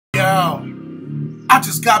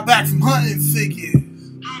just got back from hunting figures.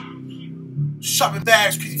 Shopping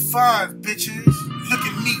bags, crazy finds, bitches. Look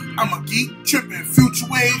at me, I'm a geek, tripping future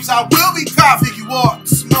waves. I will be copying you all.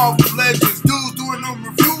 Small legends, dudes doing them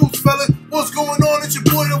reviews, fella. What's going on? It's your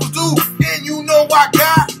boy that was due, and you know I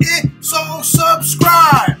got it, so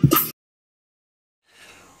subscribe.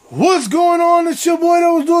 What's going on? It's your boy that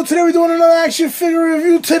was due. Today we're doing another action figure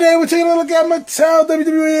review. Today we're taking a look at Mattel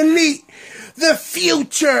WWE Elite, the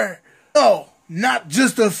future. No, not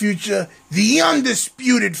just the future, the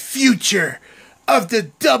undisputed future of the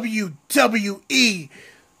WWE.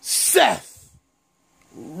 Seth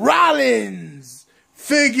Rollins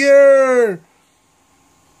figure.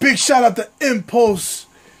 Big shout out to Impulse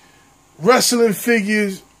Wrestling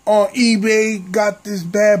Figures on eBay. Got this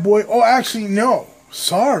bad boy. Oh, actually, no.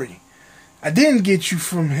 Sorry. I didn't get you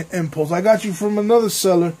from Impulse. I got you from another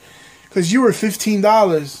seller because you were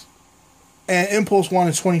 $15 and Impulse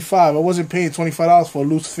wanted $25. I wasn't paying $25 for a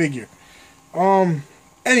loose figure.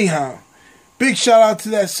 Anyhow, big shout out to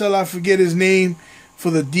that seller. I forget his name for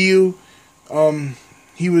the deal.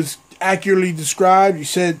 He was accurately described. You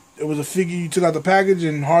said it was a figure you took out the package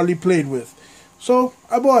and hardly played with. So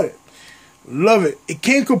I bought it. Love it. It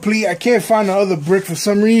came complete. I can't find the other brick for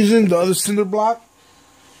some reason. The other cinder block.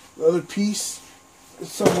 The other piece.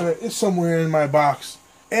 It's somewhere in my box.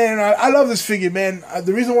 And I love this figure, man.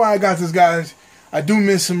 The reason why I got this guy is I do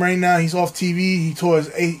miss him right now. He's off TV. He tore his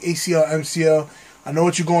ACL, MCL. I know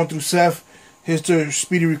what you're going through, Seth. Here's to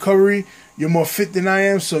speedy recovery. You're more fit than I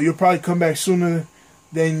am, so you'll probably come back sooner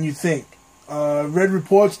than you think. Read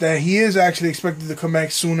reports that he is actually expected to come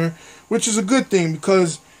back sooner, which is a good thing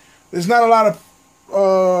because there's not a lot of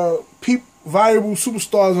viable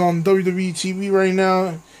superstars on WWE TV right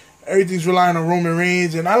now. Everything's relying on Roman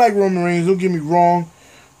Reigns, and I like Roman Reigns, don't get me wrong,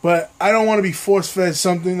 but I don't want to be force-fed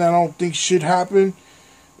something that I don't think should happen.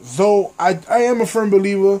 Though I am a firm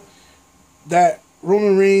believer that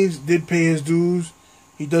Roman Reigns did pay his dues.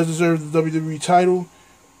 He does deserve the WWE title.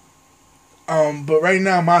 But right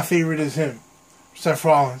now, my favorite is him, Seth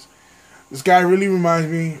Rollins. This guy really reminds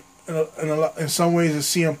me, in some ways, of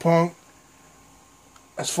CM Punk,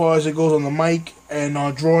 as far as it goes on the mic and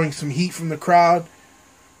drawing some heat from the crowd.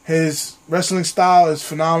 His wrestling style is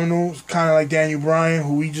phenomenal. It's kind of like Daniel Bryan,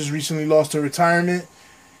 who we just recently lost to retirement.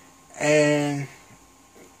 And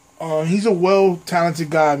he's a well-talented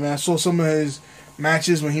guy, man. I saw some of his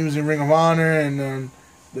matches when he was in Ring of Honor and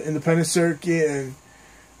the independent circuit, and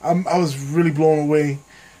I was really blown away.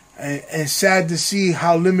 And sad to see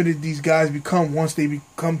how limited these guys become once they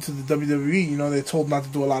come to the WWE. You know, they're told not to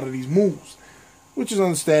do a lot of these moves, which is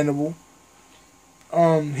understandable.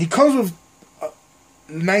 He comes with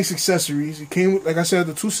nice accessories. He came with, like I said,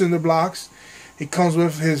 the 2 cinder blocks. He comes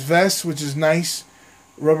with his vest, which is nice,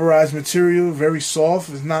 rubberized material, very soft.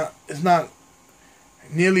 It's not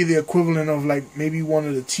nearly the equivalent of like maybe one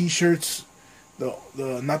of the T-shirts, the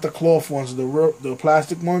not the cloth ones, the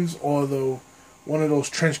plastic ones, or one of those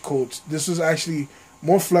trench coats. This is actually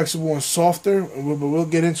more flexible and softer, but we'll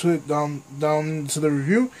get into it down into the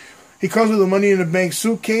review. He comes with a Money in the Bank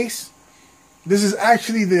suitcase. This is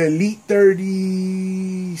actually the Elite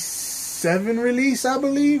 37 release, I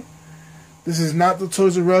believe. This is not the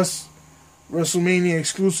Toys R Us WrestleMania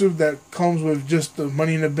exclusive that comes with just the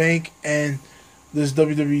Money in the Bank and this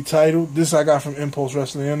WWE title. This I got from Impulse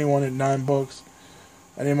Wrestling. They only wanted $9.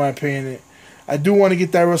 I didn't mind paying it. I do want to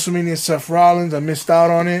get that WrestleMania Seth Rollins. I missed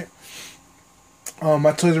out on it.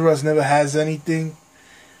 My Toys R Us never has anything,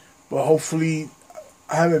 but hopefully,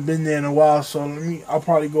 I haven't been there in a while, so I'll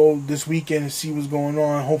probably go this weekend and see what's going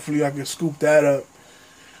on. Hopefully I can scoop that up.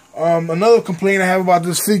 Another complaint I have about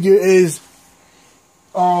this figure is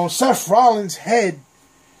Seth Rollins' head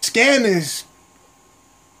scan is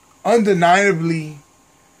undeniably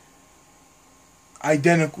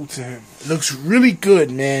identical to him. It looks really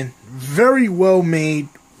good, man. Very well made,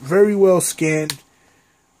 very well scanned.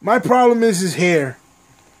 My problem is his hair.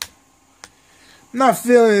 I'm not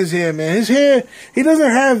feeling his hair, man. His hair, he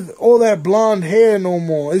doesn't have all that blonde hair no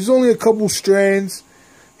more. It's only a couple strands.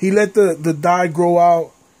 He let the dye grow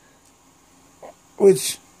out,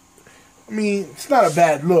 which, I mean, it's not a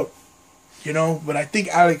bad look, you know. But I think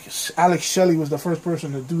Alex Shelley was the first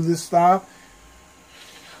person to do this style.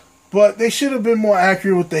 But they should have been more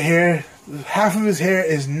accurate with the hair. Half of his hair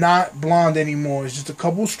is not blonde anymore. It's just a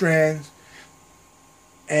couple strands,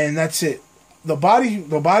 and that's it. The body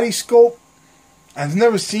sculpt, I've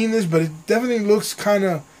never seen this, but it definitely looks kind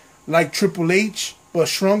of like Triple H, but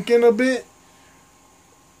shrunken a bit.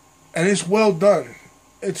 And it's well done.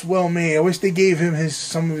 It's well made. I wish they gave him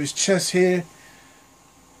some of his chest hair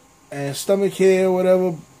and stomach hair or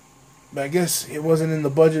whatever. But I guess it wasn't in the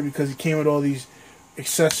budget because he came with all these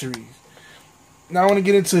accessories. Now I want to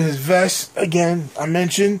get into his vest. Again, I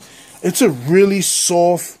mentioned it's a really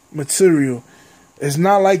soft material. It's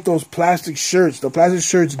not like those plastic shirts. The plastic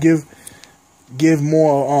shirts give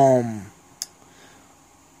more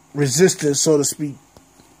resistance, so to speak.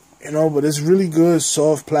 You know, but it's really good,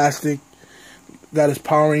 soft plastic. Got his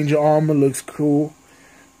Power Ranger armor, looks cool.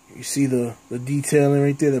 You see the detailing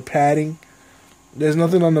right there, the padding. There's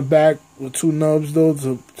nothing on the back with two nubs though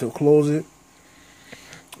to close it.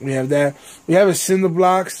 We have that. We have his cinder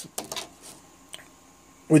blocks,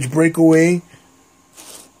 which break away.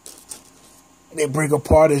 They break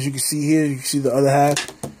apart, as you can see here. You can see the other half,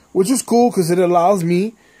 which is cool because it allows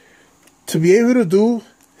me to be able to do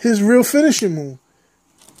his real finishing move.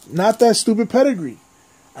 Not that stupid pedigree.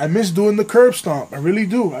 I miss doing the curb stomp. I really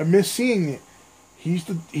do. I miss seeing it. He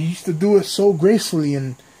used to do it so gracefully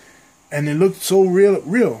and it looked so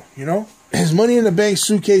real, you know? His Money in the Bank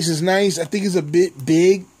suitcase is nice. I think it's a bit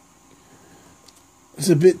big. It's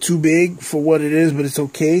a bit too big for what it is, but it's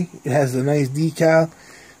okay. It has a nice decal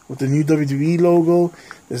with the new WWE logo.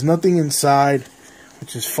 There's nothing inside,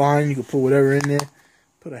 which is fine. You can put whatever in there.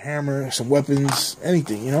 Put a hammer, some weapons,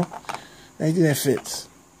 anything, you know? Anything that fits.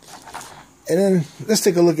 And then, let's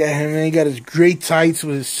take a look at him, man. He got his gray tights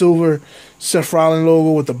with his silver Seth Rollins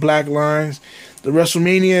logo with the black lines. The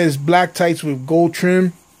WrestleMania is black tights with gold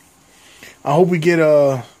trim. I hope we get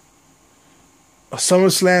a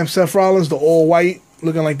SummerSlam Seth Rollins, the all white,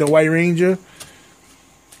 looking like the White Ranger.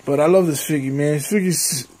 But I love this figure, man. This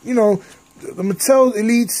figure's, you know, the Mattel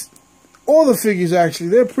Elites, all the figures actually,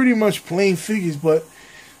 they're pretty much plain figures, but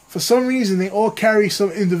for some reason they all carry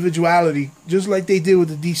some individuality, just like they did with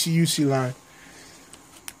the DCUC line.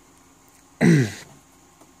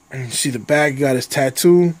 And you see the back, got his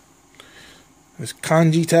tattoo, his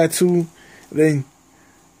kanji tattoo. Then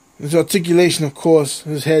his articulation, of course.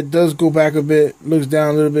 His head does go back a bit, looks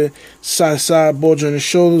down a little bit, side to side, ball joint in the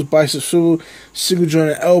shoulders, bicep swivel, single joint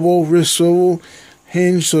in the elbow, wrist swivel,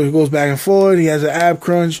 hinge, so he goes back and forward. He has an ab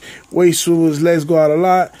crunch, waist swivel, his legs go out a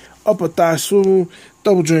lot, upper thigh swivel,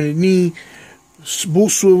 double jointed knee, boot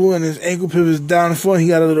swivel, and his ankle pivots down in front. He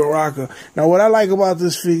got a little rocker. Now, what I like about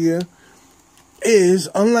this figure is,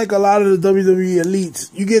 unlike a lot of the WWE Elites,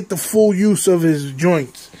 you get the full use of his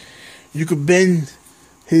joints. You could bend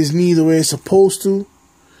his knee the way it's supposed to.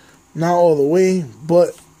 Not all the way,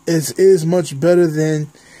 but it is much better than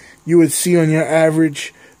you would see on your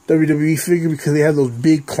average WWE figure, because they have those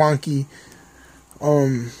big clunky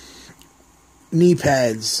knee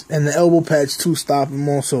pads, and the elbow pads too stop him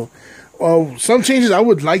also. Some changes I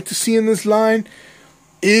would like to see in this line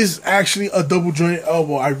is actually a double jointed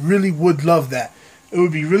elbow. I really would love that. It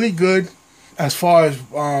would be really good as far as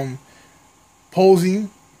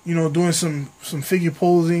posing, you know, doing some figure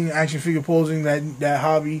posing, action figure posing, that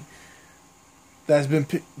hobby that's been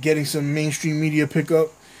getting some mainstream media pickup.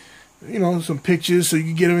 You know, some pictures so you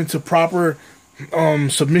can get them into proper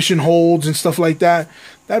submission holds and stuff like that.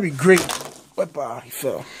 That'd be great. He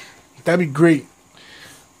fell. That'd be great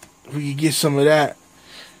if we could get some of that.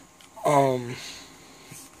 And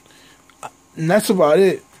that's about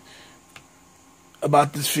it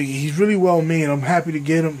about this figure. He's really well made. I'm happy to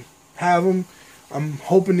get him, have him. I'm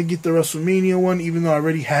hoping to get the WrestleMania one, even though I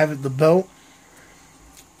already have it, the belt.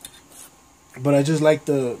 But I just like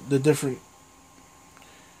the different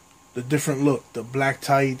look, the black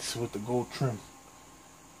tights with the gold trim.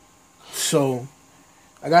 So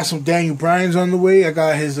I got some Daniel Bryan's on the way. I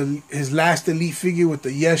got his last Elite figure with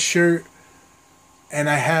the Yes shirt, and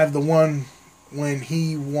I have the one when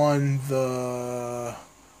he won the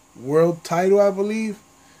world title, I believe,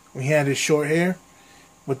 when he had his short hair,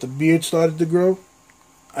 but the beard started to grow.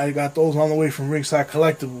 I got those on the way from Ringside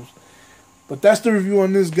Collectibles. But that's the review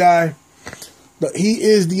on this guy. But he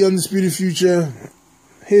is the Undisputed Future.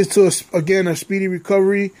 Here's to, again, a speedy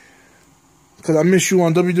recovery, because I miss you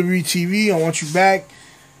on WWE TV. I want you back,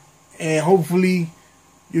 and hopefully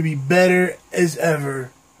you'll be better as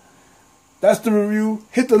ever. That's the review.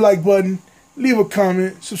 Hit the like button, leave a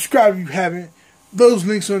comment, subscribe if you haven't. Those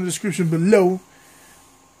links are in the description below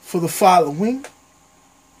for the following: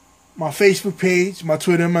 my Facebook page, my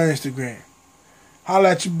Twitter, and my Instagram.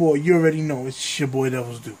 Holla at your boy. You already know. It's your boy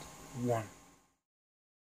Devil's Due. 1.